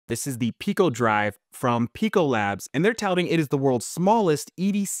This is the PicoDrive from Pico Labs, and they're touting it is the world's smallest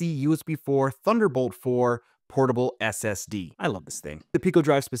EDC USB4 Thunderbolt 4 portable SSD. I love this thing. The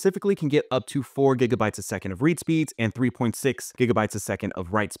PicoDrive specifically can get up to 4 gigabytes a second of read speeds and 3.6 gigabytes a second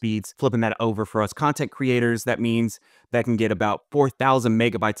of write speeds. Flipping that over for us content creators, that means that can get about 4,000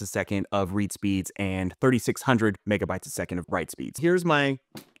 megabytes a second of read speeds and 3,600 megabytes a second of write speeds. Here's my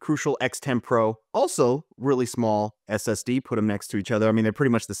Crucial X10 Pro, also really small SSD. Put them next to each other. I mean, they're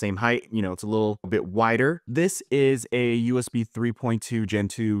pretty much the same height. You know, it's a little bit wider. This is a USB 3.2 Gen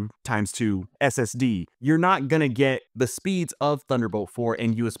 2 x 2 SSD. You're not gonna get the speeds of Thunderbolt 4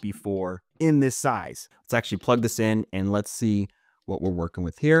 and USB 4 in this size. Let's actually plug this in and let's see what we're working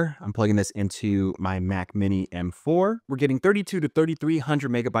with here. I'm plugging this into my Mac Mini M4. We're getting 32 to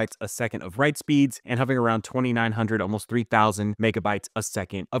 3,300 megabytes a second of write speeds and hovering around 2,900, almost 3,000 megabytes a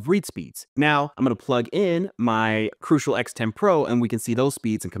second of read speeds. Now I'm gonna plug in my Crucial X10 Pro and we can see those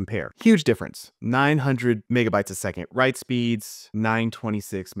speeds and compare. Huge difference. 900 megabytes a second write speeds,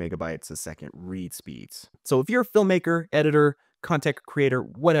 926 megabytes a second read speeds. So if you're a filmmaker, editor, content creator,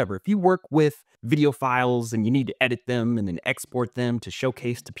 whatever, if you work with video files and you need to edit them and then export them to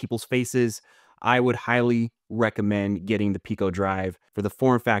showcase to people's faces, I would highly recommend getting the PicoDrive for the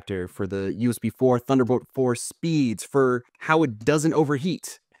form factor, for the USB 4 Thunderbolt 4 speeds, for how it doesn't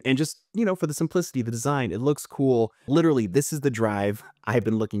overheat, and just, you know, for the simplicity, the design. It looks cool. Literally, this is the drive I've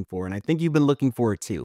been looking for, and I think you've been looking for it too.